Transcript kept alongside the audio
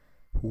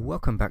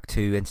Welcome back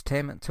to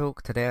Entertainment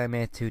Talk. Today I'm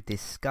here to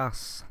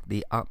discuss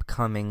the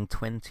upcoming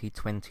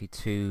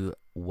 2022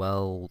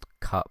 World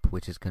Cup,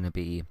 which is going to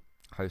be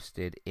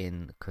hosted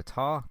in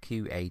Qatar,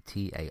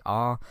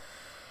 Qatar.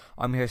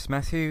 I'm here,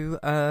 Matthew.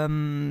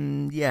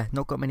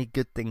 Not got many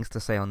good things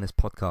to say on this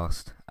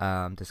podcast.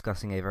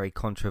 Discussing a very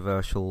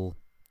controversial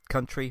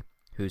country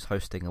who's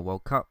hosting a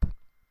World Cup.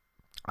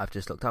 I've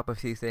just looked up a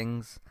few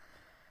things.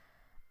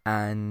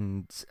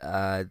 And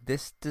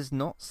this does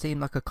not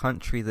seem like a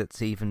country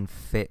that's even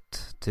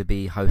fit to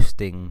be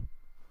hosting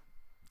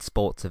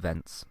sports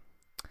events.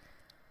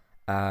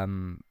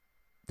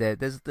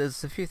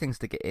 There's a few things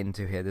to get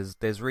into here.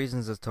 There's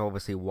reasons as to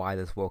obviously why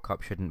this World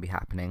Cup shouldn't be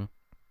happening.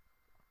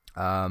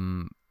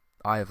 I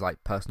have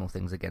personal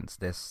things against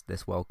this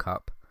World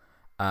Cup.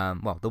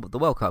 The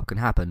World Cup can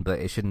happen, but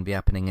it shouldn't be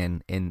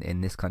happening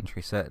in this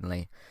country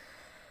certainly.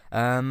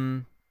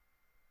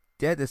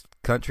 This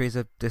country is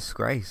a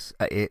disgrace.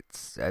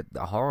 It's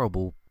a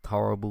horrible,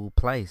 horrible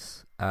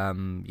place.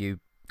 You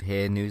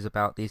hear news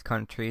about these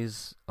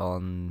countries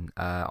on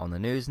the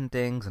news and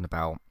things, and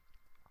about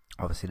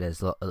obviously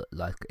there's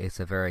it's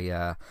a very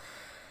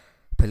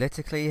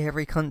politically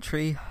heavy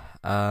country.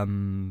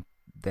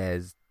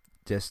 There's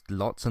just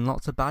lots and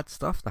lots of bad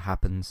stuff that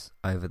happens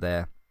over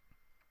there.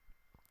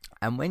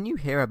 And when you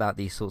hear about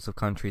these sorts of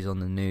countries on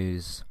the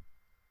news,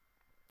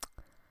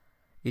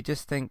 you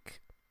just think,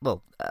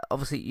 well,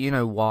 obviously you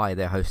know why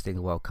they're hosting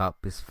the World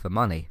Cup is for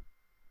money,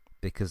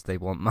 because they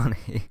want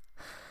money.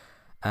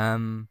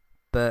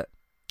 But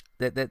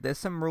there's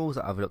some rules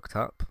that I've looked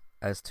up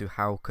as to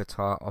how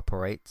Qatar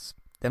operates.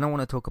 Then I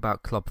want to talk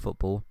about club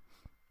football,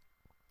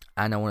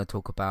 and I want to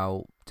talk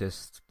about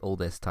just all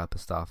this type of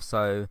stuff.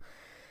 So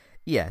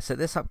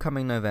this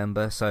upcoming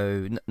November,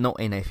 so not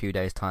in a few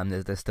days' time,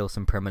 there's still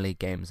some Premier League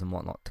games and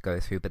whatnot to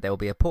go through, but there will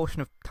be a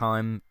portion of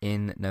time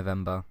in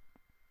November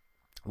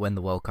when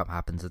the World Cup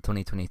happens, the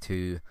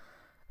 2022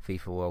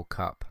 FIFA World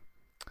Cup.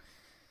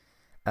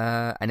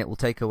 And it will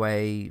take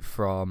away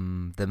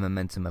from the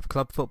momentum of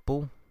club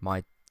football.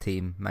 My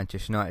team,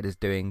 Manchester United, is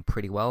doing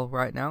pretty well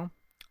right now.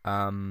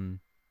 So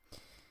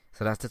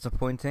that's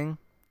disappointing.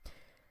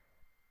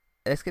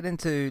 Let's get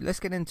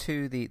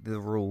into the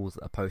rules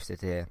that are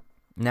posted here.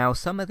 Now,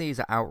 some of these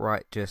are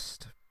outright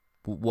just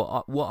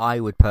what I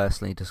would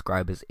personally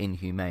describe as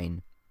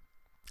inhumane.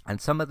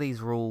 And some of these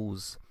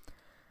rules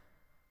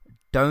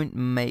don't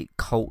make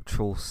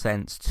cultural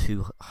sense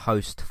to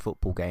host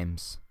football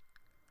games.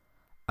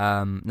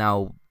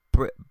 Now,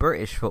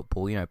 British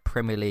football,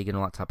 Premier League and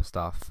all that type of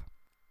stuff,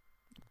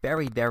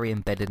 very, very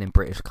embedded in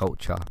British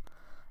culture,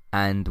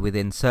 and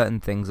within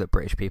certain things that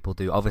British people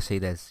do. Obviously,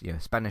 there's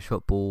Spanish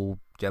football,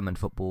 German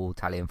football,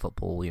 Italian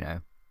football,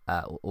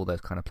 all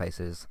those kind of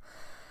places.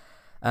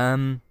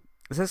 So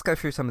let's go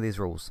through some of these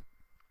rules.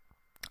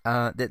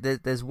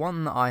 There's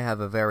one that I have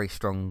a very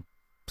strong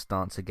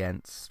stance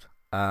against.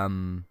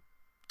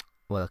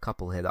 A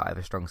couple here that I have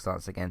a strong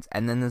stance against,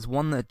 and then there's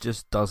one that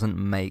just doesn't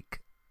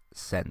make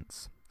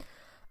sense.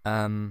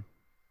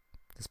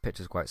 This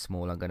picture's quite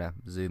small. I'm gonna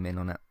zoom in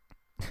on it.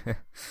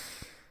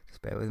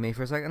 Just bear with me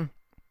for a second.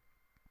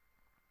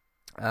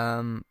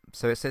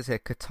 So it says here,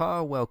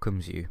 Qatar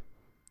welcomes you.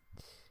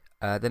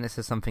 Then it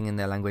says something in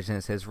their language, and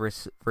it says,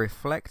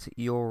 reflect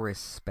your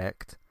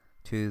respect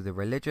to the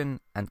religion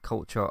and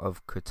culture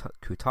of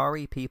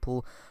Qatari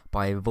people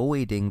by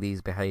avoiding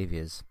these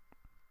behaviours.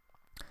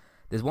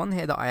 There's one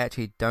here that I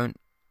actually don't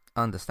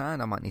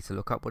understand. I might need to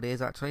look up what it is,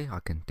 actually.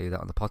 I can do that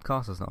on the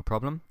podcast. That's not a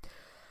problem.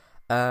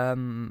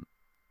 I'm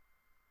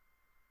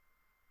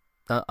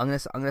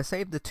gonna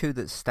save the two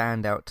that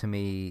stand out to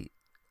me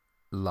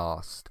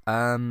last.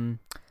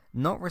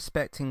 Not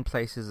respecting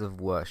places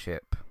of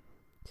worship.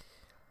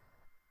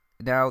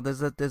 Now,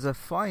 there's a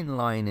fine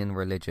line in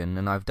religion,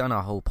 and I've done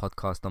a whole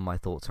podcast on my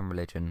thoughts on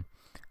religion.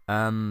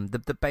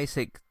 The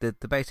basic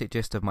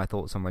gist of my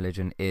thoughts on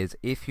religion is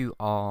if you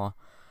are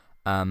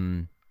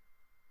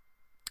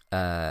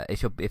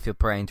if you're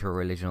praying to a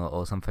religion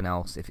or something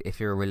else, if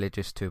you're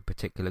religious to a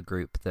particular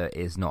group that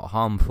is not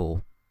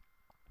harmful,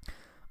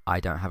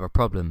 I don't have a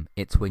problem.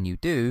 It's when you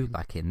do,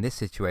 like in this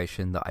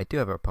situation, that I do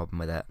have a problem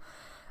with it.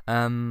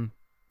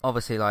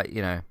 Obviously,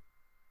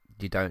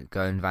 you don't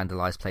go and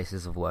vandalize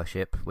places of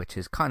worship, which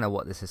is kind of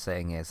what this is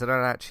saying here. So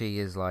that actually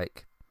is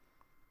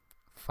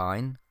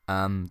fine.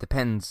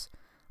 Depends.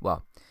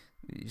 Well,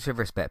 you should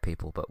respect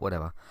people, but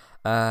whatever.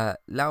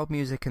 Loud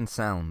music and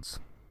sounds.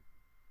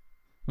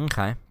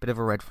 Okay, bit of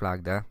a red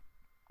flag there.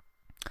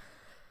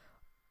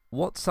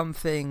 What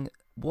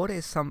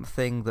is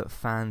something that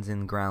fans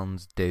in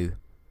grounds do?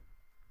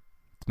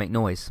 To make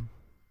noise.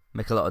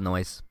 Make a lot of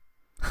noise.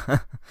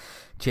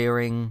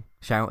 Cheering,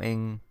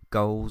 shouting,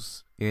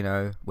 goals,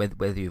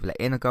 whether you've let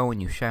in a goal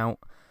and you shout,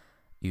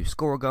 you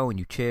score a goal and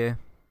you cheer.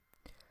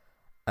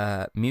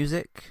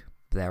 Music,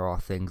 there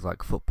are things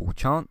like football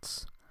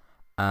chants.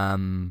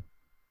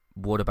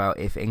 What about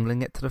if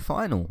England get to the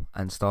final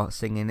and start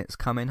singing It's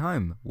Coming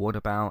Home? What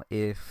about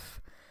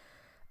if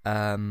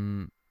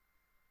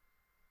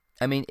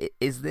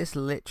is this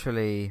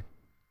literally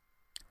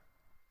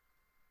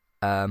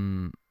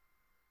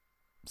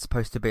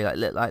supposed to be like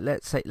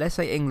let's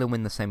say England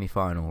win the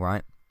semi-final,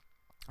 right?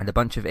 And a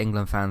bunch of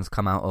England fans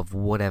come out of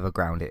whatever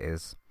ground it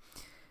is,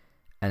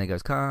 and it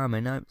goes,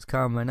 "Coming home, it's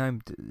coming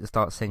home,"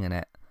 start singing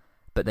it,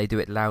 but they do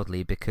it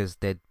loudly because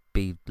they'd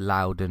be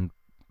loud and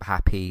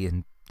happy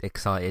and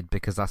excited,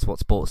 because that's what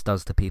sports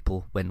does to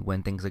people.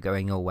 When things are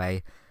going your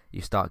way,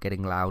 you start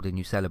getting loud and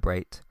you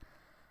celebrate.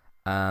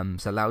 So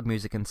loud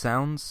music and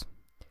sounds,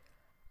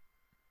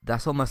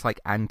 that's almost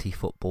like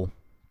anti-football.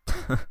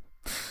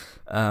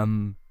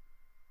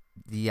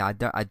 Yeah, I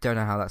don't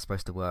know how that's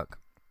supposed to work.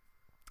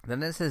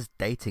 Then it says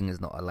dating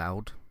is not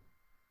allowed.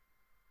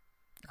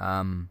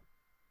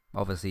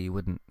 Obviously you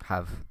wouldn't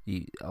have,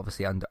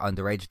 obviously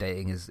underage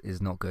dating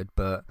is not good,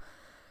 but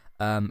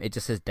it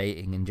just says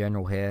dating in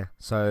general here.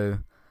 So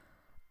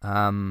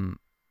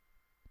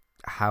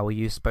how are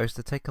you supposed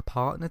to take a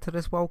partner to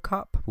this World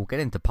Cup? We'll get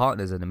into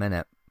partners in a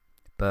minute,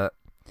 but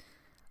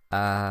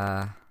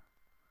okay,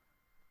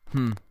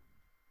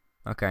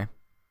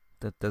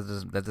 that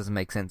doesn't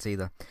make sense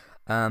either.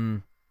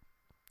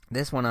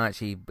 This one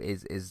actually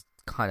is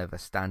kind of a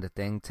standard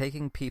thing.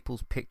 Taking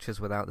people's pictures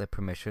without their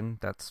permission.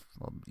 That's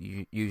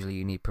usually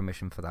you need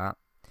permission for that.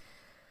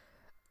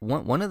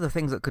 One of the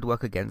things that could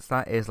work against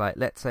that is, like,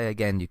 let's say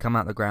again you come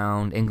out the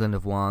ground, England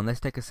have won,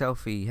 let's take a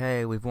selfie.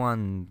 Hey, we've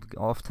won.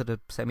 Off to the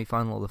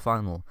semi-final or the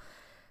final.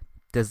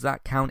 Does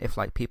that count if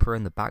like people are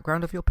in the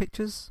background of your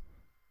pictures?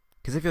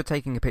 Because if you're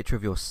taking a picture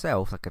of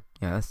yourself, like a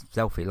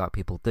selfie, like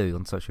people do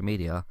on social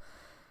media,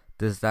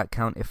 does that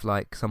count if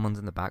like someone's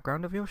in the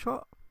background of your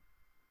shot?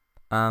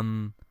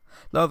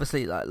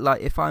 Obviously,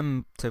 like if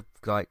I'm to,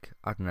 like,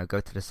 I don't know,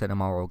 go to the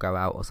cinema or go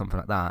out or something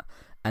like that,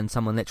 and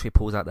someone literally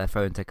pulls out their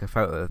phone and take a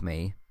photo of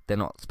me, they're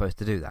not supposed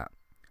to do that.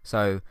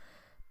 So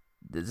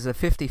there's a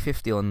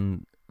 50-50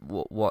 on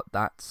what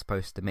that's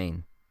supposed to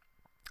mean.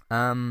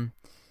 One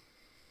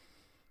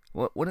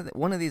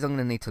of these I'm going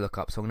to need to look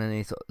up, so I'm going to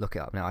need to look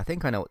it up now. I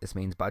think I know what this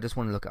means, but I just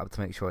want to look it up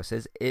to make sure. It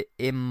says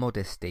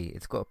immodesty.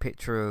 It's got a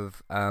picture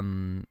of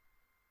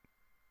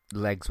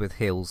legs with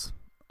heels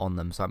on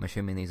them, so I'm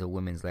assuming these are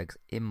women's legs.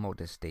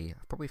 Immodesty.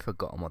 I've probably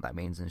forgotten what that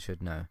means and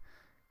should know.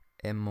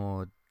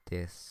 Immodesty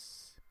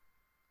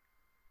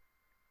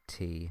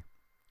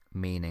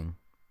meaning.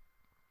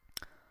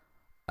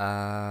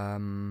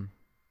 Oh,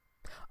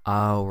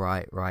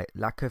 right.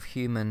 Lack of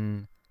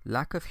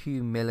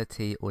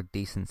humility or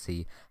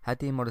decency. Had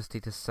the immodesty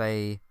to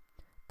say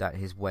that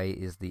his way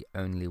is the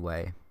only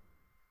way.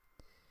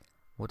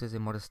 What does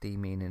immodesty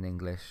mean in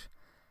English?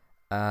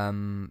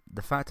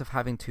 The fact of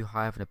having too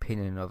high of an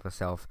opinion of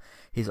herself.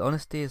 His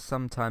honesty is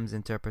sometimes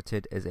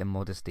interpreted as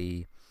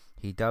immodesty.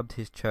 He dubbed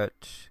his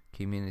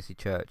community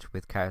church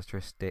with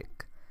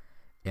characteristic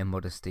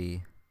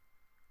immodesty.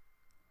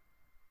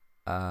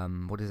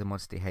 What does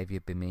immodesty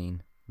behavior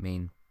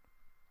mean?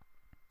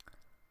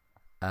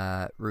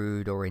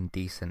 Rude or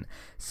indecent.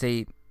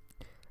 See,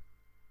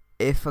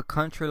 if a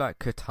country like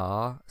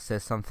Qatar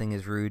says something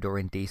is rude or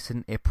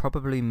indecent, it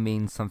probably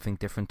means something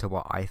different to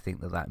what I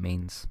think that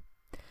means.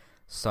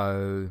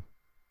 So,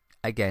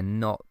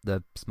 again, not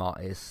the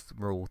smartest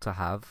rule to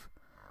have.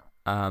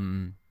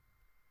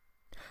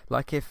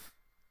 Like if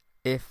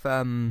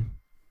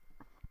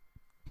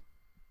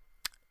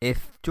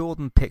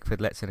Jordan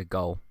Pickford lets in a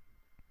goal,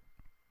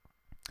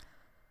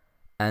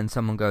 and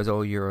someone goes,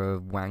 "Oh, you're a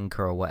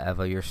wanker," or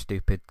whatever, "you're a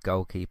stupid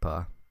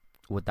goalkeeper,"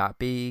 would that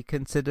be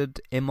considered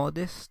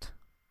immodest?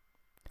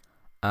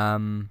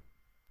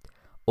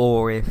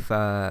 Or if,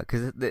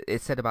 because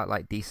it said about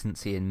like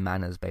decency and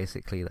manners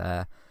basically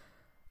there.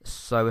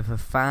 So if a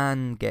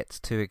fan gets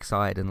too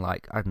excited and,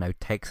 like, I don't know,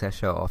 takes their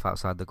shirt off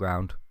outside the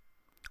ground,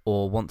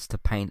 or wants to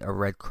paint a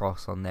red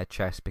cross on their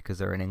chest because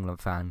they're an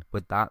England fan,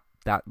 would that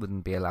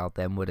wouldn't be allowed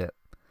then, would it?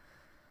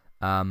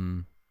 I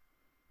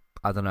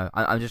don't know.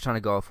 I'm just trying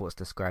to go off what's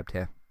described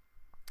here.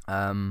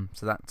 So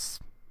that's,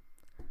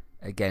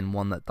 again,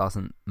 one that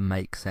doesn't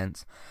make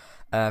sense.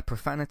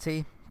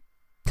 Profanity.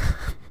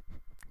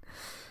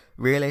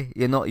 Really?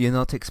 You're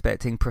not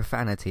expecting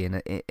profanity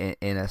in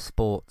a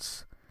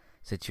sports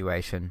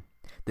situation.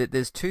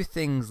 There's two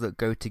things that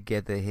go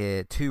together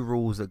here, two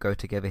rules that go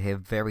together here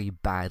very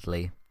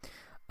badly,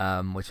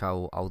 which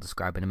I'll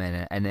describe in a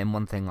minute. And then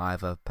one thing I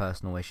have a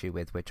personal issue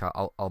with, which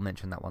I'll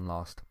mention that one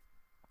last.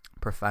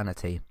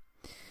 Profanity.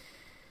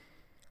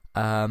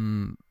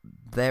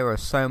 There are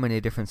so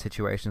many different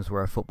situations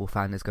where a football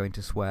fan is going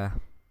to swear.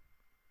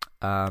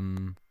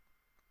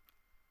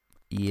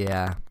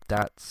 Yeah,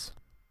 that's...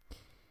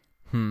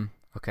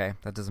 okay,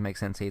 that doesn't make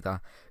sense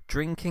either.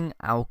 Drinking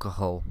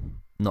alcohol,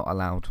 not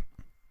allowed.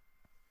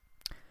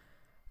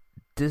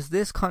 Does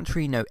this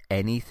country know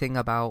anything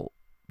about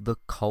the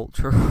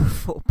culture of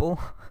football?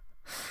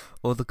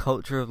 Or the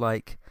culture of,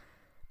 like...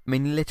 I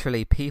mean,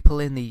 literally, people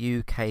in the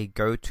UK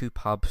go to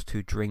pubs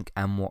to drink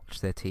and watch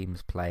their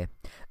teams play.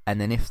 And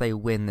then if they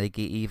win, they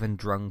get even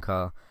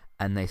drunker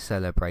and they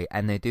celebrate.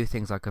 And they do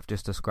things like I've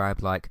just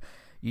described, like,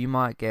 you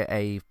might get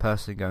a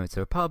person going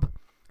to a pub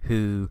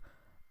who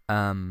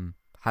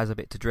has a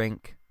bit to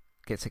drink,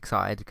 gets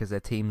excited because their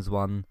team's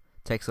won,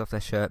 takes off their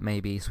shirt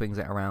maybe, swings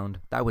it around.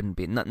 That wouldn't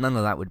be... None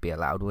of that would be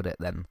allowed, would it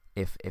then?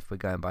 if we're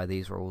going by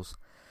these rules.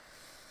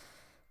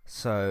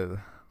 So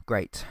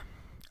great.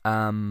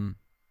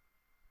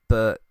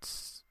 But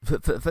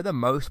for the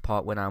most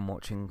part, when I'm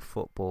watching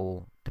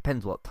football,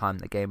 depends what time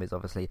the game is.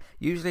 Obviously,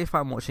 usually if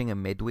I'm watching a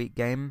midweek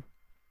game,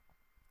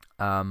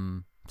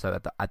 so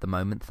at the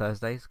moment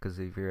Thursdays because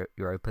of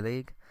Europa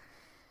League,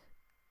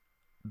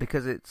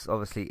 because it's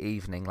obviously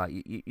evening. Like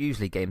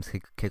usually games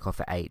kick off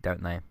at 8,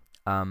 don't they?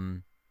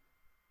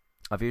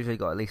 I've usually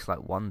got at least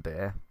like one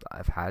beer that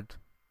I've had.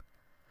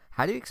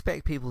 How do you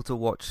expect people to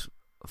watch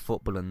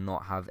football and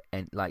not have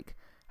any, like?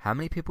 How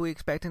many people are you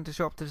expecting to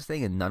show up to this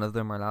thing and none of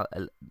them are allowed?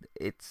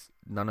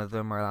 None of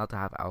them are allowed to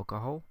have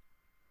alcohol.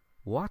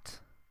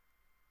 What?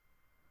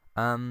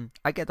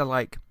 I get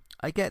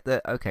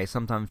that. Okay,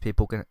 sometimes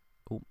people can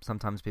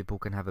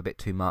have a bit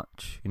too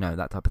much.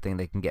 That type of thing.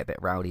 They can get a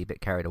bit rowdy, a bit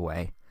carried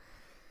away.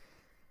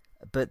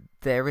 But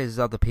there is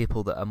other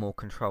people that are more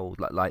controlled,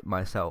 like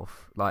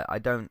myself. Like I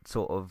don't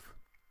sort of,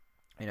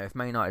 if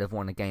Man United have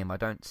won a game, I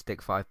don't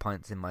stick 5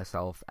 pints in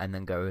myself and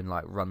then go and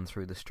like run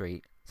through the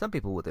street. Some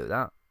people will do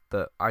that,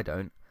 but I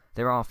don't.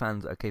 There are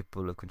fans that are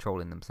capable of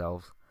controlling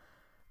themselves,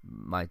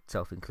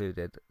 myself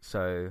included.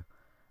 So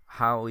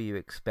how are you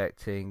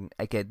expecting?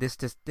 Again, this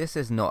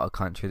is not a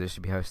country that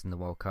should be hosting the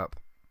World Cup.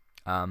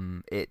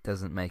 It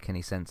doesn't make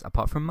any sense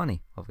apart from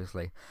money,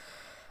 obviously.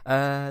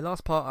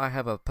 Last part I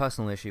have a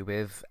personal issue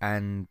with,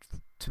 and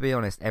to be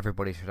honest,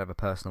 everybody should have a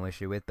personal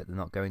issue with, but they're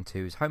not going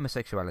to, is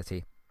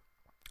homosexuality.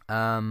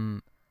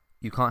 You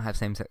can't have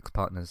same-sex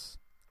partners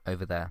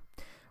over there,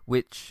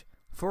 which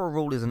for a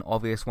rule is an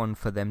obvious one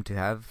for them to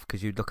have,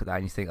 because you look at that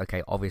and you think,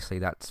 okay, obviously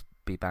that's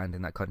be banned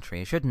in that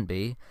country. It shouldn't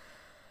be.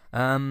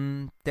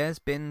 There's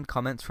been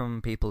comments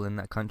from people in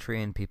that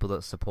country and people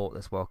that support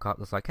this World Cup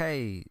that's like,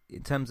 hey,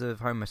 in terms of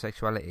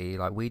homosexuality,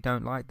 like, we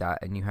don't like that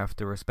and you have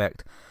to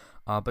respect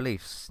our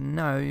beliefs.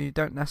 No, you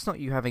don't. That's not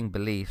you having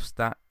beliefs.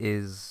 That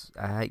is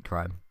a hate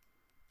crime.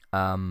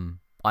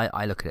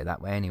 I look at it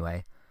that way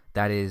anyway.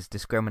 That is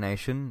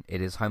discrimination.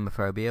 It is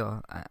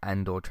homophobia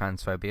and or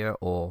transphobia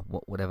or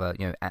whatever,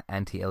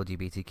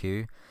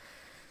 anti-LGBTQ.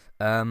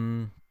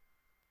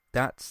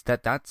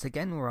 That's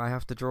again where I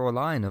have to draw a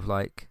line of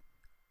like,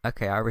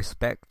 okay, I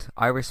respect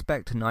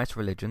nice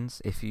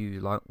religions. If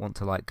you want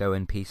to go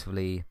and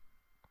peacefully,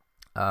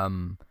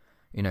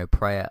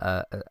 pray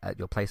at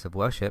your place of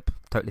worship,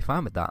 totally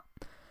fine with that.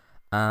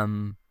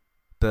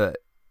 But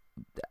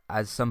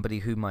as somebody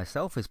who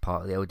myself is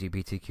part of the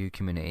LGBTQ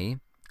community,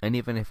 and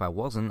even if I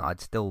wasn't,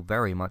 I'd still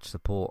very much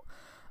support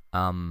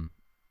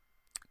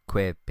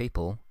queer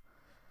people.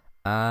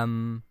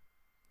 So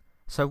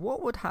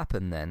what would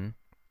happen then?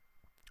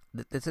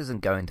 This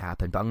isn't going to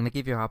happen, but I'm going to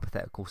give you a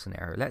hypothetical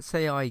scenario. Let's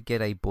say I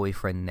get a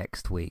boyfriend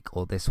next week,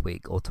 or this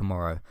week, or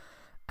tomorrow,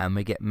 and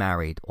we get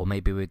married, or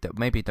maybe we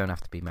don't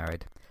have to be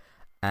married.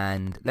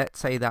 And let's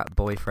say that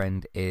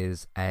boyfriend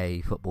is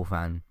a football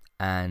fan,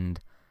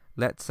 and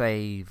let's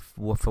say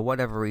for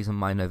whatever reason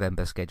my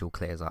November schedule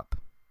clears up.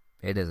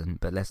 It isn't,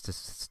 but let's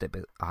just stick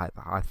with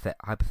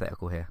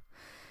hypothetical here.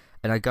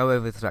 And I go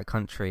over to that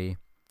country,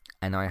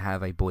 and I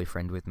have a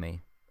boyfriend with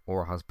me,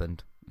 or a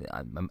husband.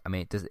 I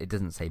mean, it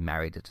doesn't say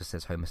married, it just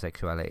says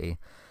homosexuality.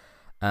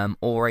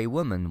 Or a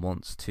woman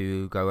wants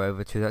to go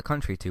over to that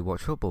country to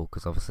watch football,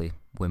 because obviously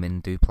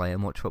women do play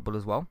and watch football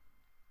as well.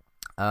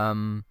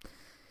 And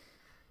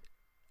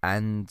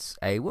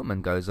a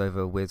woman goes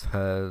over with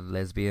her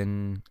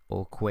lesbian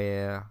or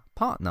queer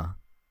partner.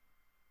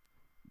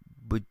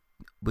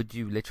 Would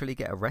you literally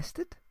get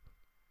arrested?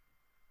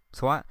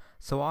 So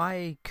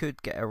I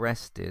could get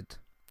arrested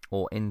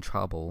or in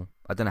trouble.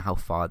 I don't know how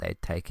far they'd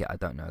take it. I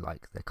don't know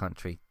the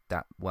country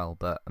that well,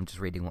 but I'm just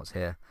reading what's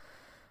here.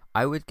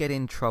 I would get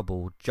in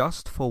trouble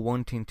just for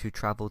wanting to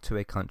travel to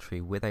a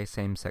country with a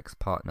same-sex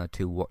partner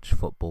to watch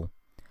football.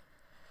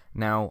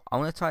 Now, I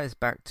want to tie this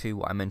back to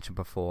what I mentioned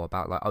before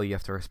about you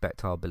have to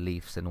respect our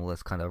beliefs and all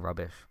this kind of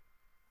rubbish.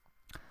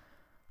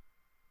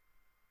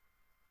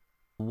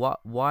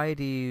 Why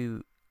do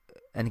you...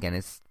 And again,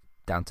 it's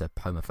down to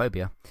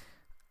homophobia.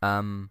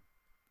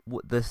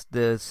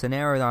 The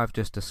scenario that I've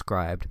just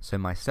described, so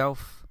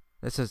myself,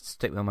 let's just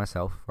stick with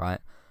myself, right?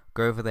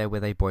 Go over there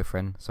with a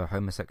boyfriend, so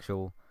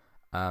homosexual,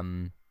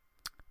 a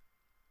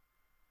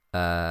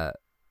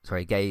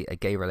gay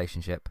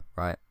relationship,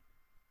 right?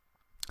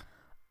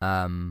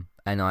 And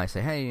I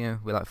say, hey,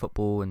 we like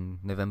football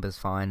and November's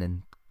fine,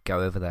 and go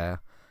over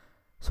there.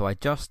 So I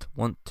just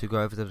want to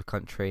go over to the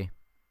country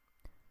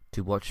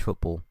to watch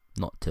football,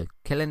 not to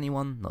kill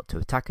anyone, not to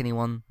attack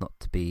anyone, not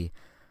to be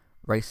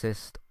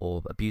racist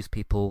or abuse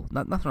people,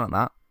 nothing like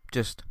that.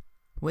 Just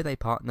with a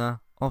partner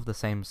of the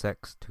same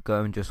sex to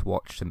go and just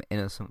watch some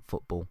innocent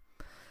football.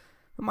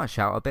 I might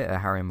shout a bit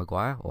at Harry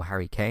Maguire or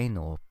Harry Kane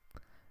or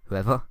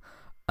whoever,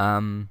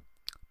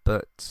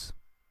 but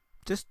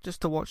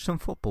just to watch some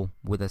football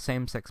with a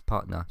same-sex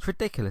partner. It's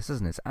ridiculous,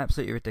 isn't it? It's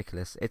absolutely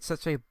ridiculous. It's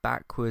such a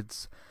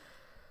backwards...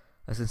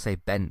 I was going to say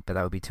bent, but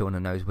that would be too on the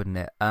nose, wouldn't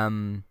it?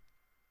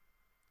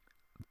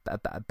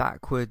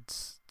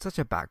 Such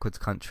a backwards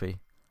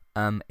country.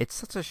 It's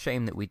such a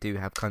shame that we do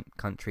have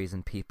countries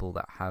and people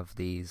that have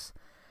these...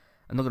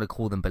 I'm not going to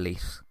call them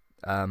beliefs,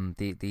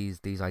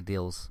 these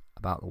ideals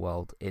about the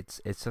world.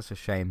 It's such a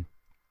shame.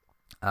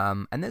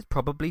 And there's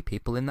probably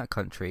people in that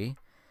country,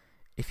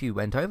 if you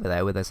went over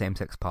there with a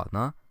same-sex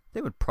partner,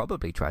 they would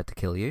probably try to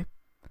kill you.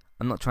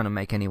 I'm not trying to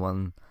make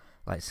anyone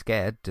like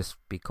scared, just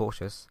be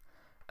cautious.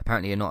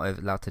 Apparently you're not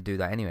allowed to do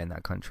that anyway in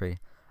that country.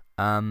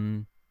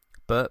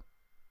 But,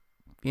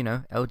 you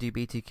know,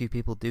 LGBTQ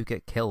people do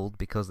get killed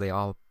because they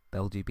are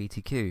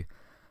LGBTQ.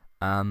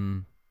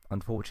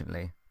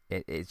 Unfortunately.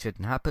 It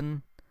shouldn't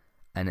happen,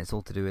 and it's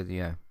all to do with,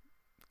 you know,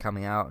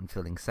 coming out and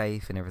feeling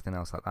safe and everything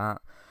else like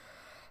that.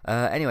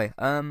 Anyway,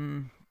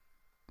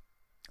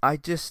 I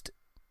just...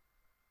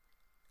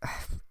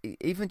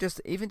 even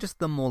just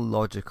the more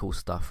logical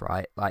stuff,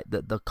 right? Like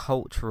the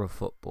culture of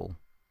football.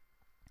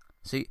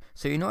 So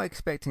you're not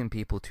expecting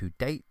people to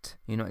date.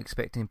 You're not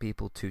expecting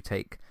people to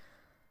take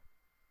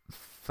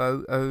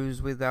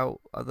photos without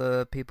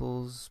other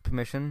people's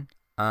permission.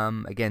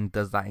 Again,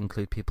 does that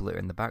include people that are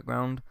in the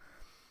background?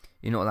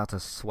 You're not allowed to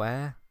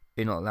swear.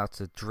 You're not allowed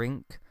to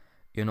drink.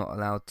 You're not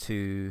allowed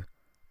to...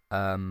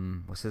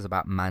 what's this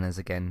about manners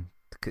again?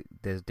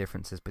 There's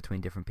differences between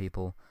different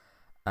people.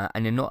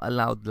 And you're not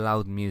allowed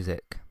loud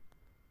music.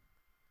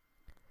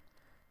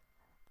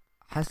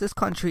 Has this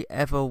country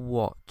ever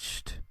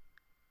watched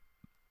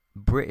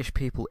British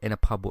people in a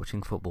pub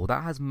watching football?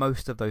 That has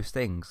most of those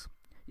things.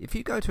 If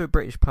you go to a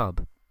British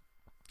pub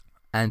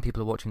and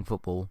people are watching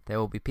football, there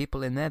will be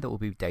people in there that will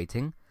be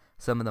dating.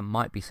 Some of them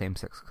might be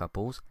same-sex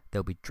couples.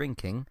 They'll be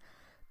drinking.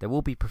 There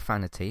will be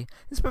profanity.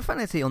 There's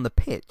profanity on the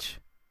pitch.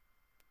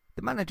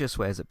 The manager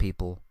swears at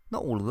people.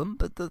 Not all of them,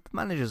 but the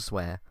managers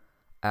swear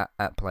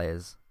at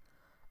players.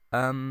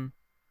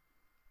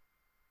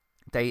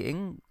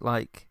 Dating,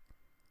 like,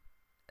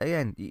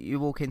 again,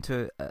 you walk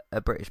into a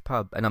British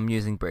pub, and I'm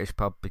using British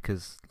pub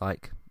because,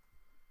 like,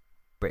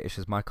 British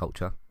is my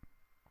culture.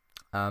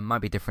 Might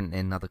be different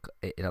in other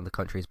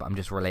countries, but I'm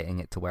just relating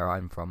it to where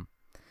I'm from.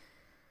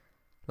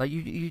 Like,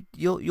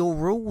 your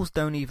rules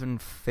don't even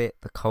fit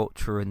the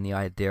culture and the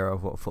idea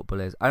of what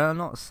football is. And I'm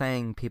not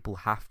saying people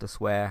have to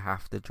swear,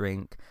 have to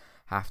drink,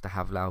 have to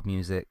have loud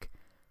music,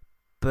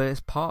 but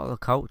it's part of the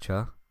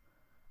culture.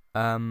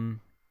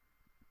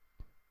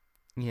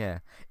 Yeah.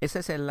 It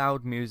says here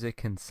loud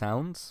music and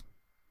sounds.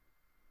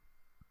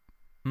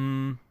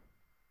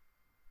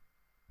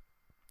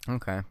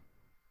 Okay.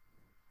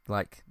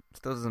 Like,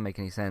 still doesn't make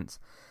any sense.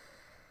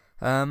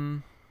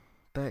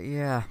 But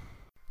yeah.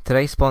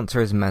 Today's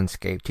sponsor is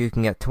Manscaped. You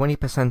can get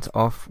 20%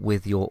 off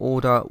with your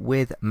order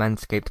with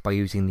Manscaped by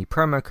using the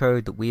promo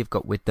code that we've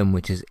got with them,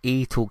 which is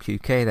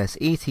ETALKUK. That's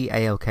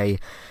ETALK.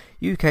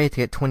 UK to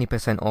get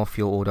 20% off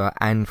your order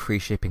and free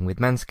shipping with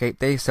Manscaped.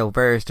 They sell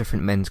various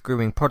different men's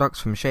grooming products,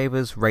 from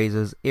shavers,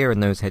 razors, ear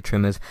and nose hair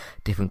trimmers,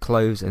 different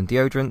clothes and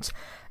deodorants.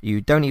 You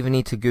don't even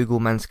need to Google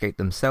Manscaped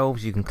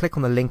themselves. You can click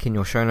on the link in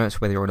your show notes,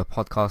 whether you're on a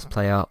podcast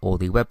player or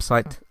the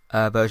website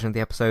version of the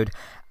episode,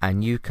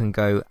 and you can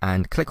go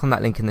and click on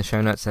that link in the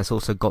show notes. There's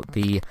also got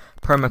the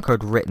promo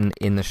code written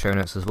in the show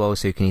notes as well,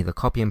 so you can either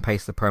copy and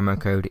paste the promo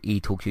code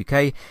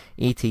ETALKUK,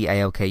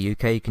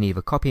 ETALKUK. You can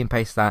either copy and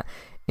paste that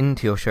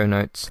into your show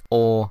notes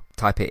or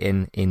type it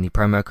in the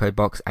promo code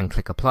box and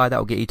click apply. That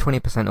will get you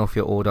 20% off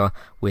your order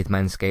with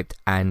Manscaped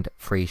and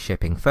free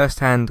shipping.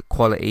 First hand,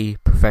 quality,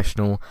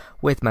 professional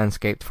with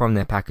Manscaped, from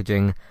their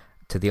packaging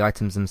to the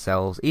items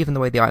themselves. Even the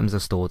way the items are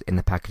stored in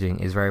the packaging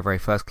is very, very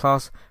first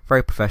class,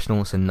 very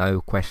professional, so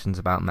no questions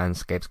about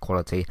Manscaped's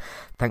quality.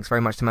 Thanks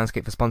very much to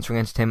Manscaped for sponsoring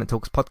Entertainment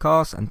Talks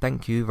podcast, and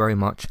thank you very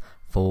much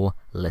for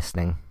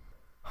listening.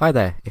 Hi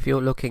there, if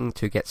you're looking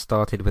to get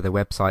started with a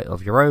website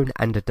of your own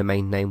and a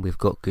domain name, we've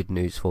got good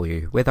news for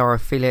you. With our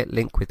affiliate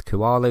link with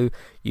Kualu,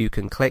 you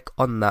can click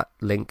on that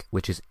link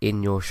which is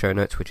in your show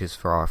notes, which is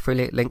for our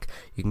affiliate link.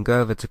 You can go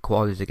over to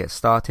Kualu to get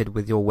started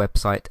with your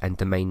website and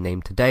domain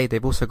name today.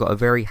 They've also got a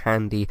very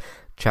handy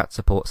chat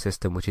support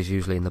system, which is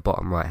usually in the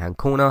bottom right hand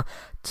corner,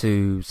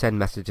 to send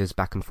messages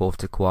back and forth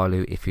to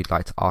Kualu if you'd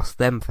like to ask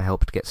them for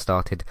help to get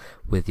started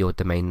with your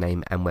domain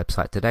name and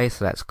website today.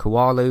 So that's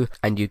Kualu,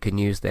 and you can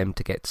use them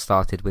to get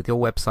started with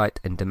your website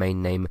and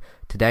domain name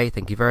today.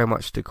 Thank you very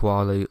much to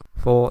Kualu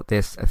for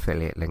this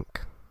affiliate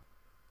link.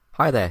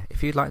 Hi there,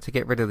 if you'd like to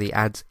get rid of the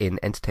ads in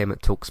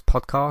Entertainment Talks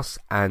podcasts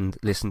and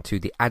listen to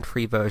the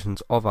ad-free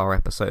versions of our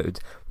episodes,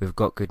 we've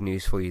got good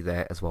news for you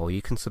there as well.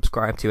 You can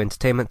subscribe to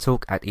Entertainment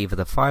Talk at either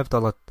the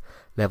 $5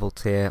 level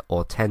tier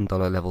or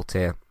 $10 level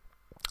tier.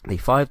 The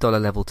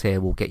 $5 level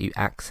tier will get you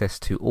access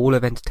to all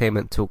of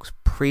Entertainment Talk's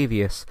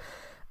previous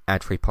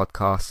ad-free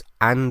podcasts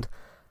and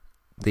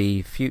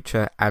the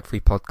future ad-free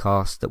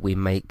podcasts that we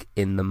make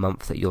in the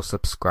month that you're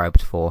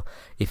subscribed for.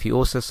 If you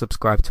also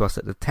subscribe to us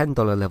at the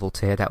 $10 level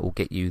tier, that will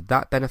get you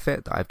that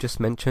benefit that I've just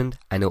mentioned,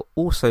 and it'll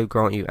also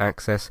grant you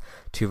access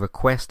to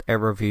request a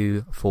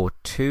review for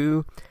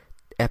 2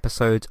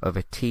 episodes of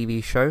a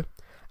TV show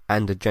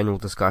and a general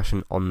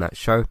discussion on that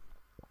show,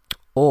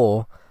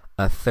 or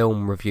a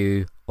film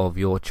review of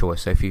your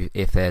choice. So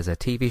if there's a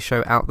TV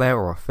show out there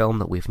or a film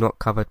that we've not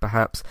covered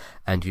perhaps,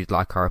 and you'd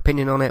like our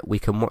opinion on it, we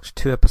can watch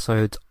 2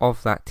 episodes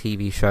of that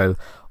TV show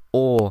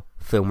or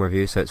film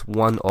review, so it's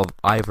one of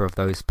either of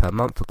those per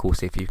month. Of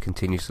course, if you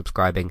continue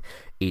subscribing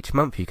each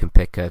month, you can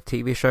pick a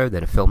TV show,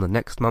 then a film the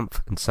next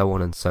month, and so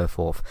on and so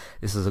forth.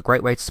 This is a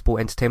great way to support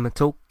Entertainment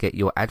Talk, get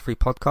your ad-free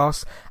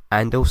podcasts,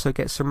 and also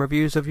get some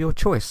reviews of your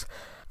choice.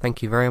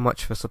 Thank you very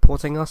much for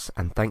supporting us,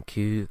 and thank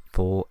you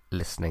for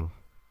listening.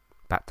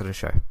 Back to the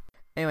show.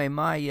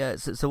 Anyway,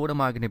 so what am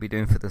I going to be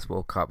doing for this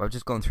World Cup? I've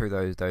just gone through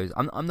those.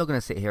 I'm not going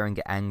to sit here and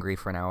get angry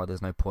for an hour.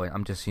 There's no point.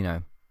 I'm just,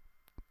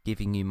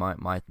 giving you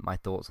my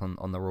thoughts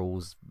on the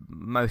rules.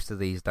 Most of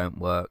these don't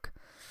work.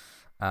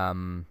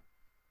 Some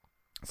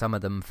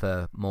of them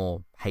for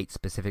more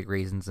hate-specific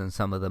reasons, and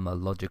some of them are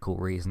logical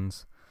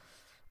reasons.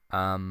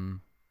 How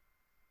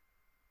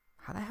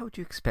the hell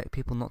do you expect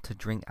people not to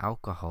drink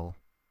alcohol?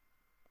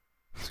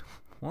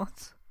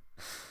 What?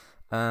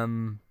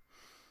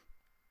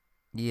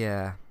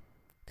 Yeah.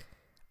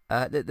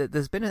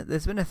 There's been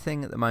a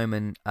thing at the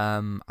moment.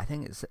 I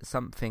think it's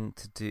something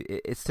to do.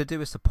 It's to do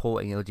with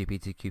supporting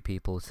LGBTQ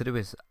people. It's to do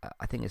with,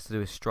 I think it's to do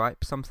with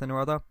Stripe something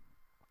or other.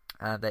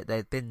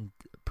 They've been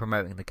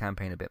promoting the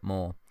campaign a bit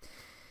more,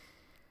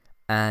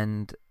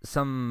 and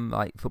some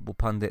football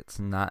pundits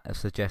and that have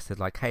suggested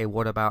hey,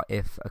 what about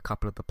if a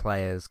couple of the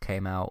players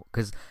came out?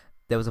 Because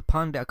there was a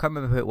pundit, I can't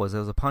remember who it was.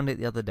 There was a pundit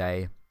the other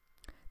day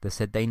that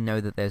said they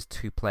know that there's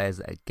 2 players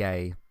that are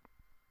gay.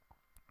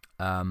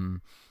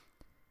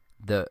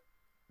 That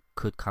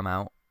could come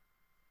out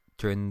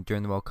during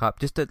the World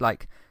Cup, just to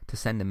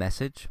send a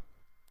message.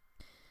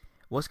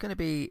 What's going to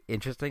be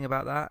interesting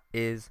about that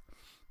is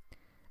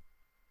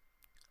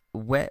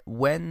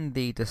when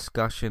the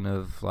discussion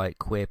of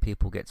queer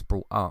people gets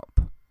brought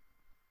up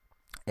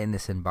in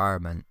this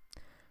environment,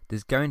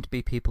 there's going to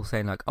be people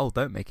saying oh,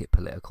 don't make it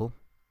political.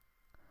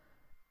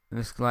 And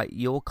it's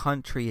your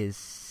country is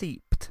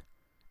seeped,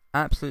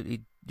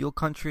 absolutely. Your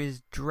country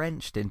is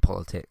drenched in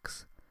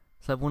politics.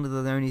 It's one of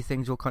the only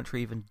things your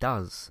country even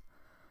does.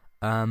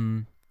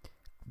 The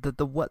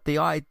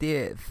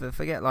idea,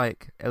 forget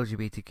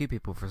LGBTQ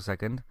people for a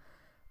second.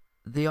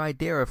 The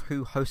idea of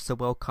who hosts a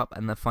World Cup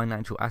and the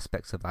financial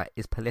aspects of that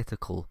is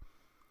political.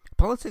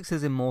 Politics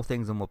is in more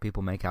things than what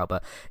people make out,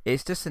 but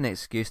it's just an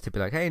excuse to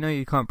be hey, no,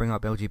 you can't bring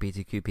up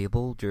LGBTQ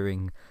people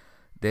during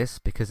this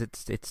because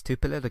it's too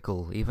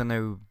political, even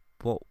though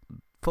what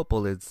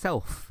football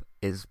itself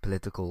is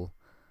political.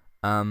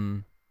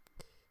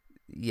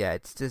 Yeah,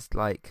 it's just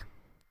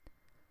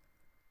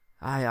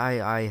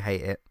I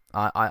hate it.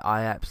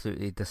 I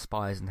absolutely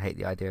despise and hate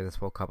the idea of this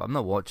World Cup. I'm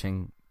not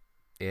watching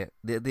it.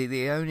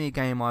 The only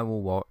game I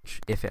will watch,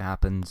 if it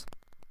happens,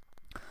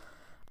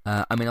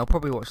 I'll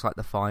probably watch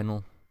the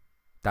final.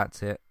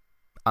 That's it.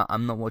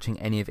 I'm not watching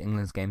any of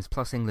England's games.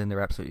 Plus, England are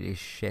absolutely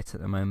shit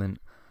at the moment.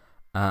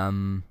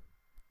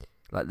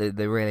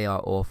 They really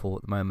are awful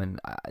at the moment.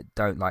 I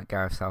don't like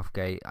Gareth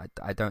Southgate.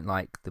 I don't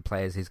like the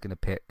players he's going to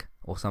pick,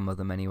 or some of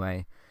them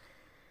anyway.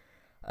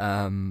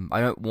 I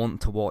don't want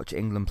to watch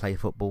England play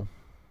football.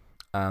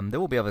 There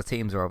will be other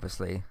teams,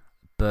 obviously,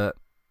 but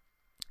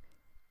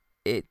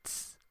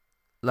it's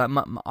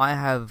I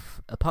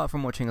have, apart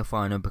from watching a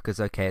final, because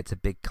it's a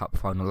big cup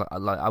final.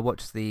 I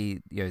watched the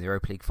the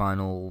Europa League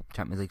final,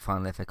 Champions League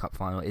final, FA Cup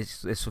final.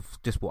 It's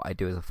just what I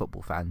do as a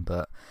football fan.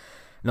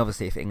 And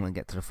obviously, if England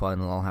get to the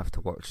final, I'll have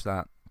to watch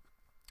that.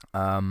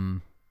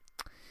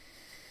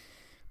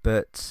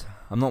 But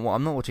I'm not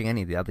watching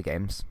any of the other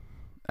games.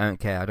 I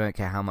don't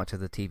care how much of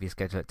the TV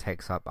schedule it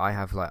takes up. I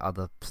have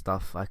other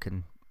stuff I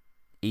can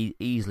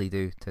easily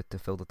do to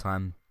fill the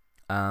time.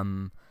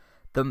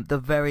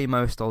 The very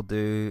most I'll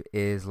do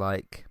is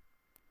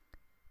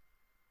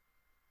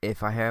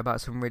if I hear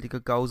about some really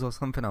good goals or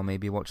something, I'll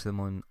maybe watch them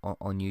on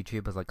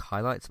YouTube as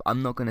highlights. But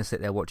I'm not going to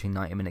sit there watching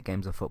 90-minute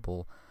games of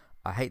football.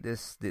 I hate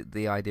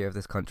the idea of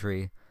this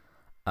country,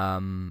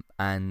 and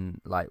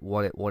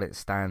what it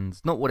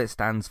stands, not what it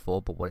stands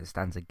for, but what it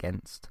stands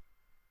against.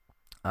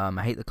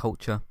 I hate the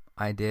culture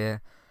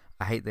idea.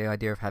 I hate the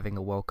idea of having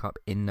a World Cup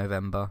in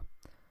November.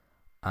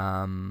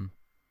 I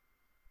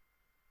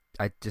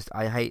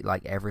hate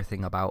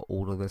everything about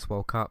all of this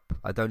World Cup.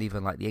 I don't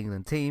even like the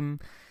England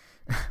team.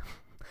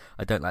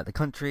 I don't like the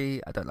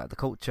country. I don't like the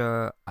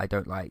culture. I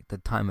don't like the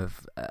time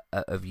of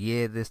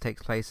year this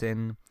takes place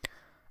in.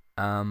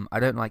 I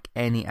don't like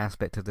any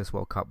aspect of this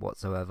World Cup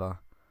whatsoever.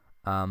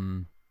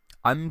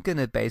 I'm going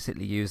to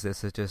basically use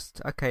this as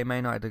just, okay,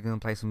 Man United are going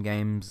to play some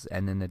games,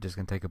 and then they're just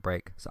going to take a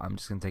break. So I'm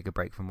just going to take a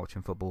break from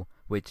watching football,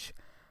 which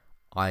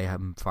I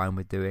am fine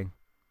with doing.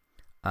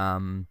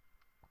 Again,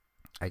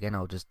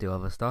 I'll just do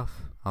other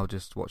stuff. I'll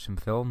just watch some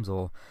films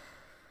or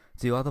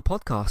do other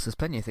podcasts. There's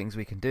plenty of things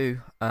we can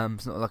do.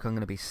 It's not like I'm going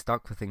to be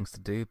stuck with things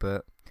to do,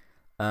 but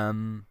I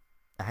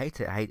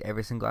hate it. I hate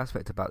every single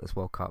aspect about this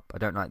World Cup. I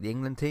don't like the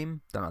England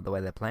team. Don't like the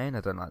way they're playing.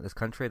 I don't like this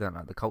country. I don't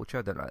like the culture.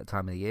 I don't like the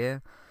time of the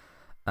year.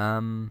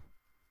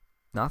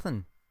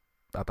 Nothing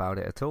about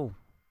it at all.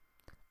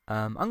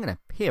 I'm going to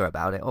hear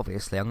about it,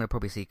 obviously. I'm going to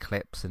probably see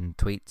clips and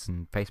tweets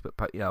and Facebook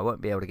posts. I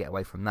won't be able to get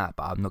away from that,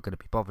 but I'm not going to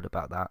be bothered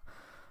about that.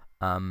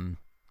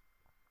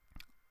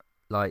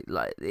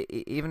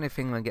 Even if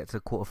England get to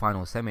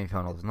quarterfinals,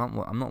 semi-finals,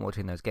 I'm not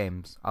watching those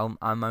games. I'm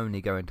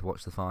only going to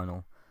watch the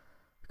final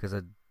because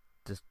I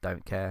just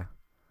don't care.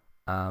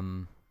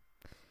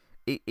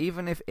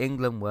 Even if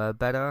England were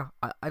better,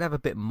 I'd have a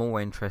bit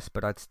more interest,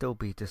 but I'd still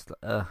be just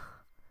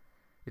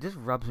It just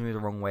rubs me the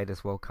wrong way,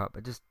 this World Cup.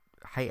 I just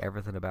hate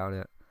everything about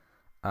it.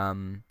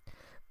 On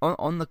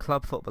the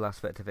club football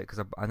aspect of it,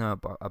 because I know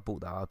I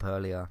brought that up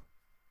earlier.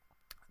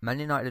 Man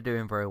United are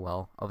doing very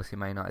well. Obviously,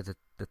 Man United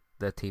is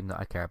the team that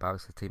I care about.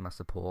 It's the team I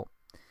support.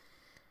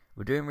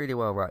 We're doing really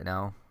well right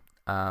now.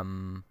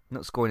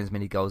 Not scoring as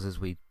many goals as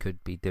we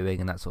could be doing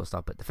and that sort of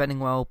stuff, but defending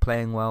well,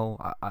 playing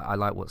well. I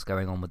like what's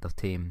going on with the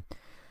team.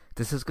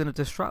 This is going to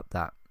disrupt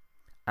that.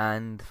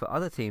 And for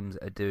other teams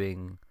that are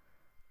doing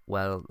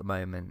well at the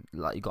moment,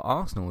 like you got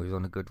Arsenal, who's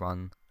on a good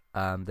run.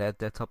 They're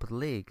top of the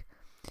league.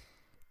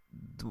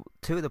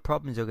 Two of the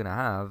problems you're going to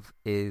have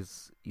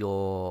is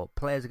your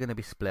players are going to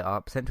be split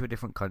up, sent to a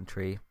different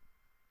country,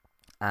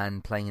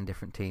 and playing in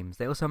different teams.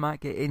 They also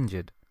might get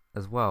injured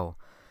as well.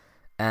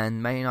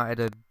 And Man United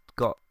have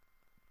got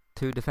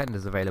 2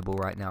 defenders available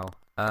right now.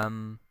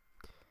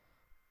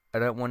 I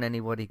don't want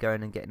anybody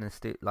going and getting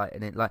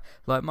like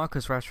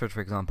Marcus Rashford, for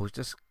example,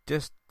 just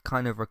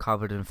kind of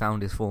recovered and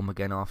found his form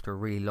again after a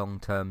really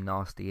long-term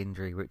nasty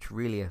injury, which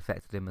really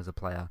affected him as a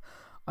player.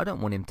 I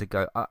don't want him to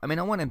go. I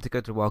want him to go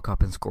to the World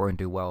Cup and score and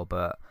do well,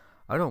 but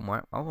I don't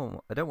want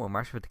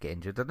Rashford to get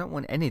injured. I don't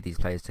want any of these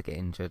players to get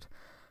injured.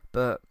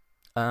 But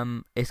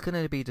it's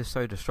going to be just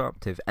so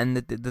disruptive. And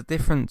the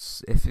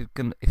difference, if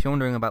you're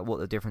wondering about what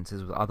the difference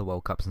is with other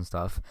World Cups and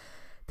stuff,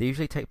 they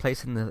usually take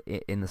place in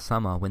the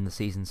summer when the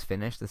season's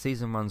finished. The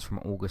season runs from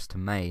August to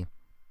May,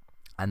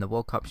 and the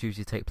World Cups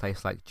usually take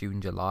place like June,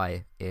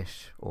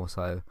 July-ish or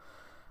so.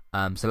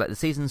 So like the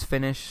season's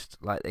finished,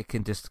 like they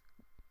can just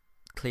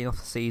clean off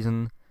the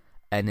season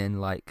and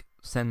then like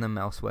send them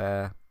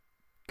elsewhere,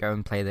 go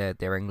and play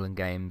their England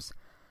games,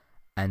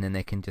 and then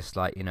they can just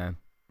like, you know,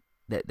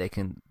 they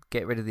can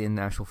get rid of the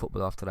international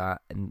football after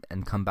that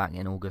and come back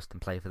in August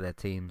and play for their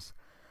teams.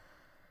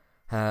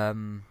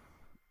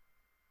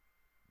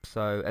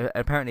 So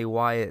apparently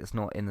why it's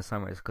not in the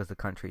summer is because the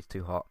country's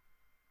too hot.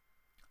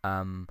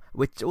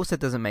 Which also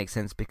doesn't make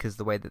sense because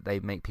the way that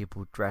they make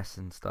people dress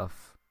and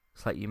stuff.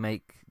 It's like you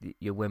make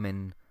your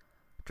women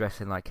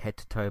dressing like head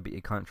to toe, but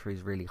your country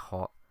is really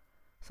hot.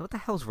 So what the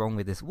hell's wrong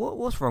with this?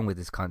 What's wrong with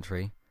this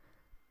country?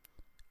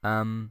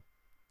 Yeah.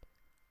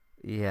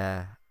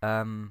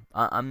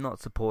 I'm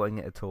not supporting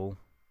it at all.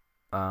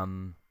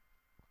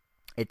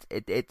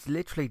 It's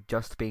literally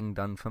just being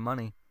done for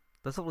money.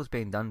 That's all it's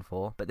being done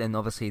for. But then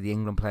obviously the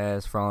England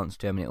players, France,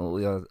 Germany, all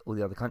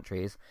the other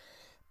countries,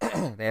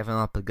 they have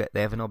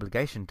an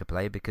obligation to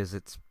play because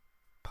it's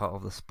part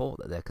of the sport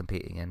that they're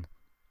competing in.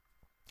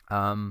 So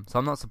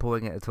I'm not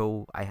supporting it at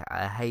all.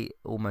 I hate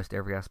almost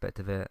every aspect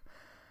of it.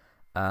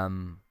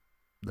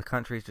 The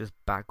country's just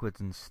backwards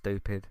and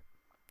stupid.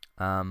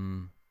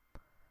 And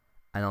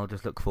I'll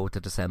just look forward to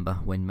December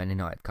when Man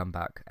United come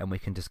back and we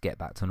can just get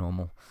back to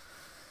normal.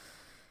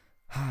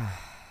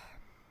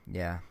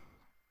 Yeah.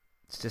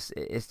 It's just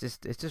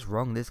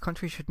wrong. This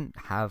country shouldn't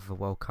have a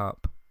World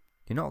Cup.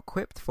 You're not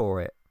equipped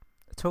for it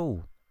at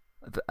all.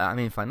 I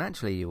mean,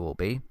 financially you will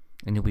be,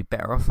 and you'll be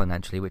better off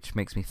financially, which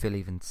makes me feel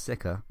even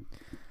sicker.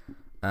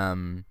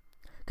 Knowing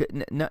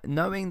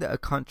that a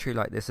country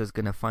like this is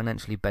going to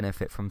financially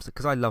benefit from,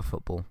 because I love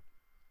football.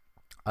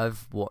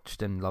 I've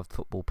watched and loved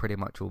football pretty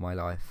much all my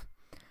life.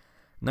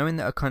 Knowing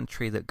that a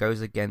country that goes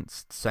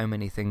against so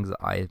many things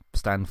that I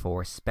stand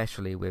for,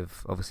 especially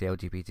with obviously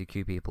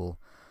LGBTQ people,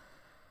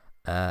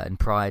 and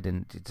pride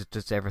and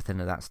just everything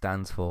that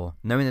stands for,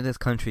 knowing that this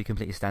country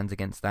completely stands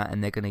against that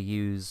and they're going to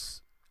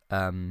use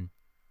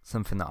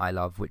something that I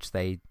love, which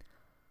they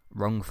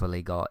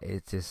wrongfully got,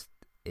 it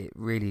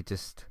really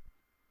just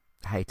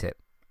hate it.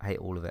 I hate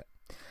all of it.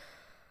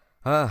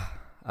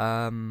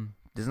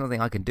 There's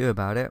nothing I can do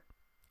about it,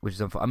 which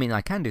is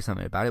I can do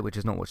something about it, which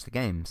is not watch the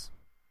games.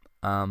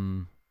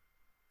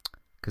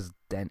 Because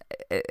then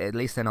at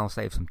least then I'll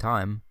save some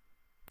time.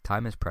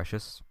 Time is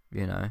precious,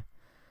 you know.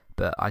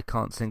 But I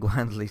can't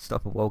single-handedly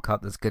stop a World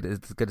Cup that's good as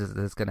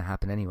that's going to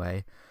happen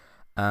anyway.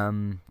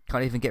 Can't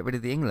even get rid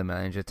of the England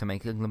manager to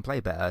make England play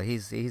better.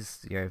 He's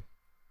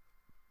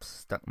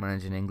stuck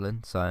managing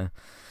England, so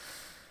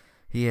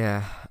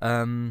yeah.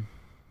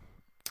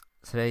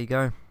 So there you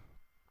go.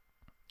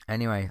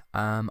 Anyway,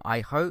 I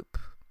hope,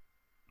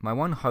 my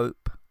one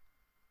hope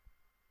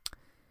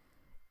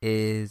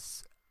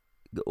is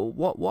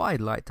what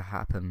I'd like to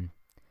happen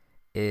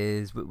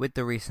is with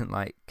the recent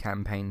like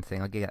campaign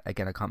thing. Again, I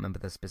can't remember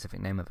the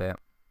specific name of it.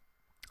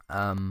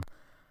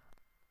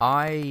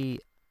 I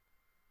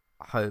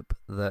hope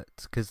that,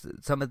 because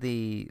some of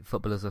the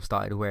footballers have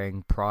started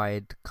wearing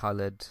pride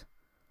coloured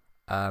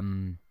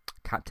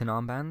captain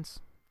armbands.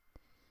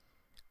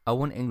 I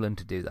want England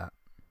to do that.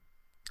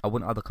 I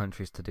want other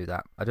countries to do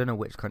that. I don't know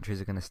which countries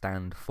are going to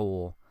stand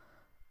for,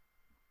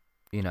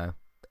 you know,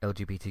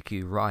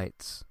 LGBTQ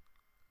rights,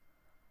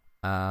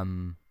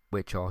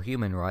 which are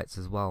human rights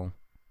as well.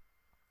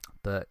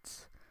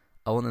 But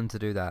I want them to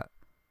do that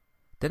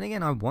then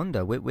again, I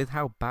wonder, with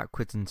how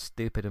backwards and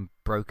stupid and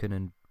broken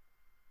and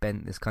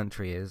bent this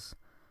country is,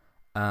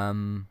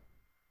 would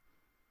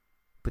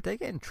they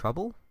get in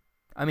trouble?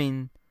 I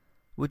mean,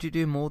 would you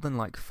do more than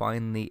like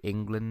fine the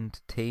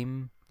England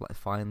team, like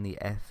fine the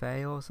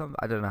FA or something?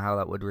 I don't know how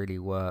that would really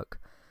work.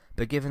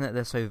 But given that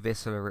they're so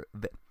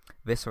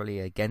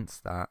viscerally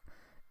against that,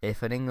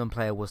 if an England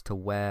player was to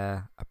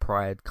wear a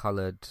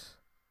pride-coloured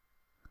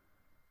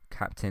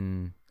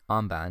captain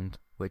armband,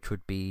 which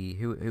would be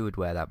who would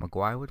wear that?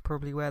 Maguire would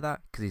probably wear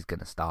that because he's going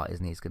to start,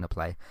 isn't he? He's going to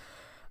play,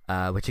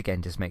 which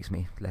again just makes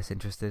me less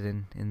interested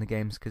in the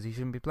games because he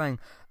shouldn't be playing.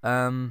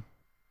 And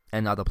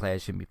other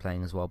players shouldn't be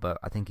playing as well, but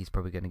I think he's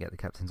probably going to get the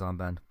captain's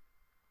armband.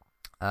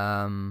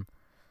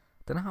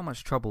 Don't know how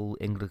much trouble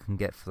England can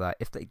get for that.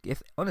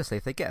 If honestly,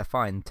 if they get a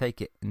fine,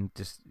 take it and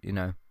just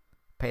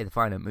pay the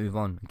fine and move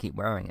on and keep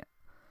wearing it.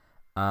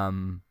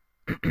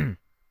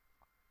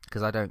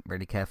 Because I don't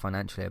really care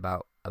financially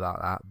about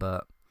that,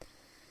 but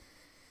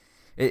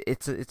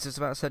it's just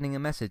about sending a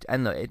message.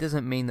 And look, it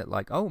doesn't mean that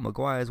like, oh,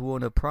 Maguire's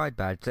worn a pride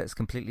badge, let's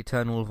completely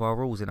turn all of our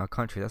rules in our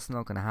country. That's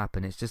not going to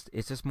happen. It's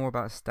just more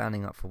about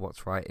standing up for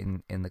what's right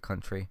in the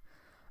country.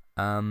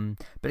 But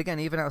again,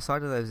 even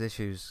outside of those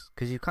issues,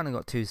 because you've kind of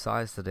got two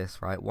sides to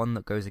this, right? One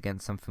that goes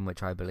against something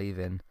which I believe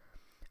in,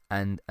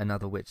 and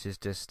another which is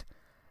just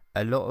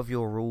a lot of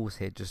your rules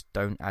here just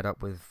don't add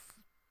up with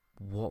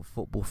what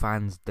football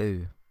fans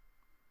do.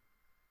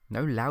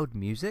 No loud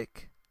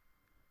music?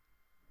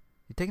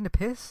 You're taking a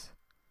piss?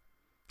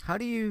 How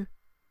do you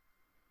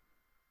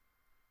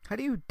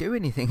do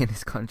anything in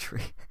this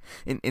country?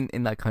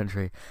 in that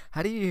country?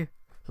 How do you,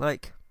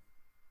 like,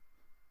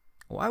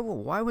 why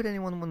would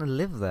anyone want to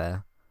live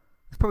there?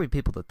 There's probably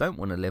people that don't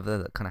want to live there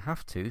that kind of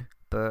have to,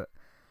 but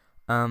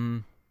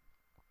then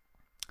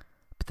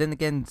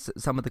again,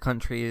 some of the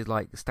country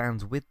like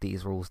stands with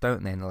these rules,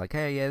 don't they? And they're like,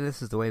 hey, yeah,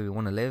 this is the way we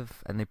want to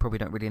live, and they probably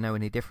don't really know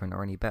any different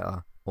or any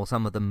better. Or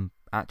some of them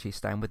actually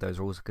stand with those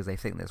rules because they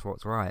think that's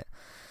what's right.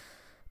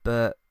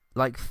 But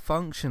like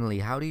functionally,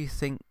 how do you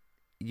think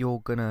you're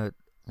gonna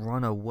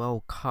run a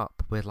World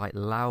Cup with like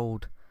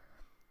loud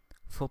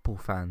football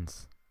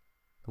fans?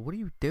 What are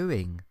you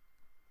doing?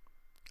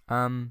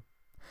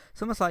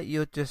 It's almost like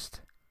you're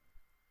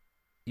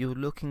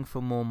looking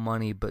for more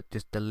money, but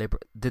just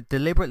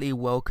deliberately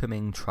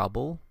welcoming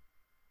trouble,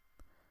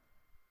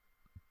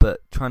 but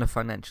trying to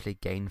financially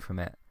gain from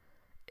it.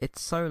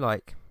 It's so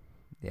like,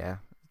 yeah,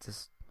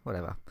 just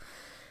whatever.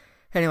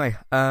 Anyway,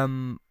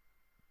 don't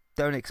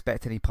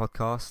expect any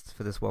podcasts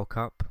for this World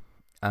Cup.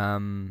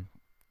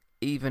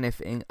 Even if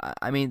at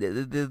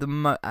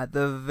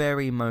the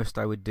very most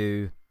I would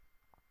do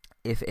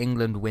if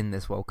England win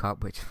this World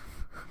Cup, which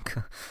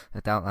I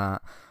doubt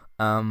that.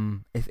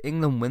 If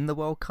England win the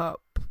World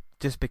Cup,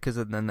 just because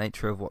of the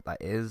nature of what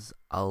that is,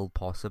 I'll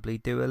possibly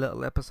do a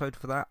little episode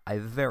for that. I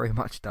very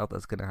much doubt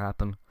that's going to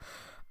happen.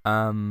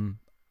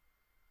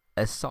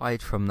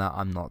 Aside from that,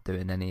 I'm not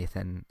doing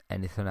anything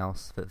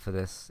else for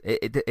this.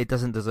 It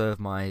doesn't deserve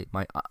my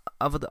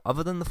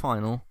other than the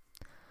final.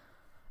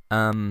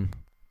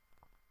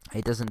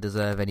 It doesn't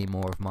deserve any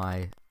more of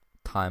my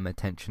time,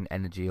 attention,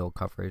 energy, or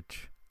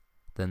coverage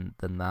than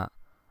that.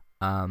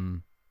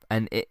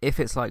 And if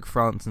it's like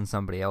France and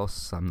somebody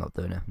else, I'm not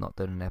doing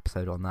an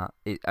episode on that.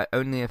 The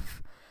only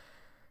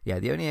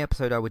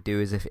episode I would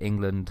do is if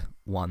England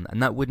won,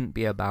 and that wouldn't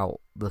be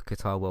about the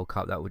Qatar World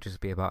Cup. That would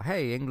just be about,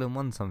 hey, England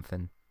won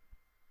something.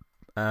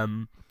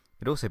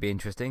 It'd also be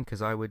interesting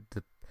because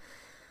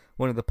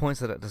one of the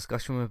points of that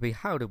discussion would be,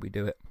 how did we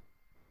do it?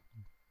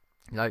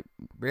 Like,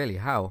 really,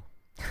 how?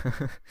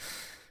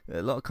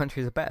 A lot of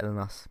countries are better than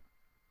us.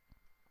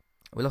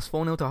 We lost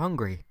 4-0 to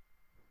Hungary.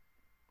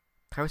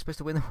 How are we supposed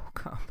to win the World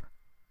Cup?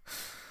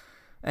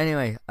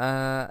 Anyway,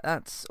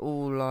 that's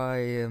all I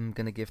am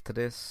going to give to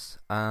this.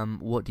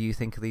 What do you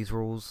think of these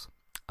rules?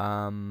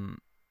 Do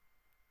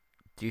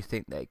you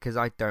think that... Because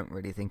I don't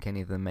really think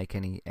any of them make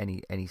any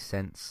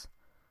sense.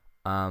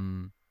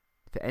 For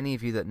any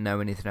of you that know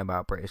anything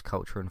about British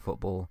culture and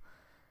football,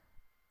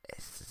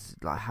 it's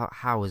like,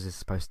 how is this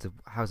supposed to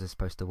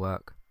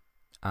work?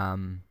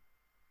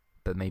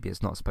 But maybe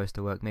it's not supposed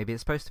to work. Maybe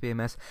it's supposed to be a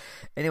mess.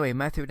 Anyway,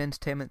 Matthew at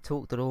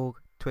entertainmenttalk.org,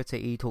 Twitter,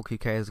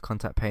 eTalkUK as a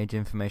contact page,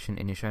 information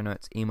in your show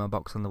notes, email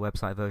box on the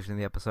website version of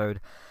the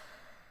episode,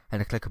 and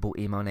a clickable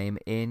email name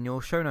in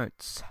your show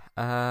notes.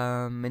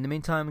 In the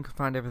meantime, you can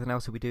find everything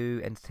else that we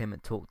do,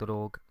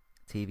 entertainmenttalk.org,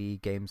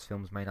 TV, games,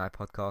 films, Man United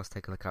podcast.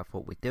 Take a look out for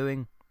what we're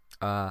doing.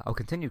 I'll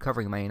continue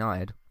covering Man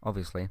United,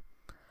 obviously.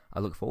 I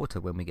look forward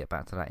to when we get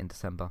back to that in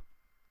December.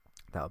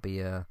 That'll be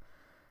an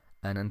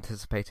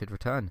anticipated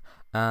return.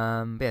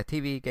 But yeah,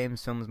 TV,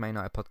 games, films, Man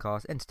United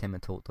podcast,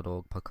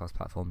 entertainmenttalk.org, podcast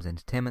platforms,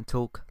 Entertainment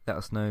Talk. Let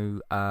us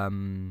know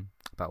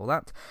about all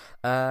that.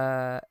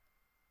 Yeah,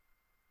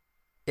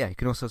 you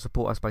can also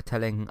support us by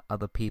telling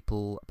other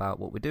people about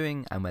what we're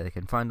doing and where they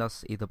can find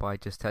us, either by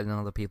just telling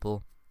other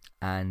people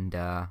and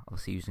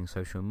obviously using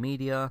social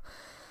media.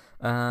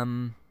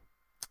 Patreon,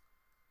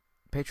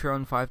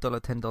 $5,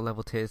 $10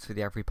 level tiers for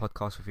the every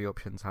podcast review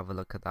options. Have a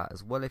look at that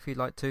as well if you'd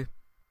like to.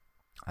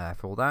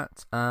 For all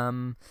that,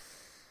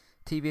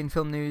 TV and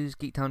film news,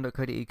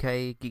 geektown.co.uk,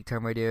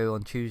 Geektown Radio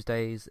on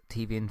Tuesdays,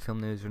 TV and film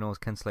news, renewals,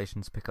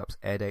 cancellations, pickups,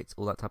 air dates,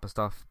 all that type of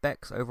stuff.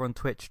 Bex over on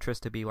Twitch,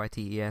 Trista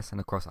BYTES, and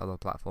across other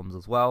platforms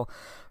as well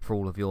for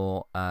all of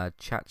your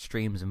chat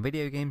streams and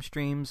video game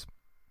streams.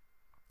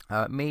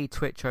 Me,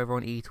 Twitch over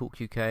on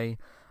eTalk UK.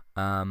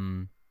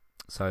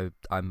 So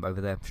I'm over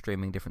there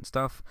streaming different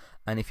stuff.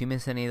 And if you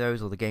miss any of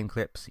those or the game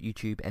clips,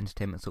 YouTube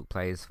Entertainment Talk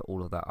plays for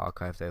all of that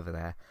archived over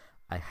there.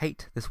 I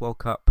hate this World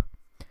Cup.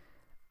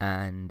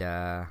 And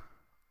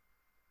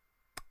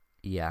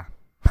yeah.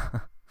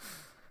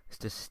 It's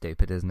just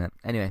stupid, isn't it?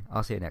 Anyway,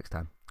 I'll see you next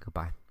time.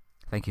 Goodbye.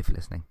 Thank you for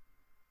listening.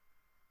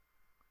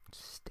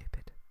 Stupid.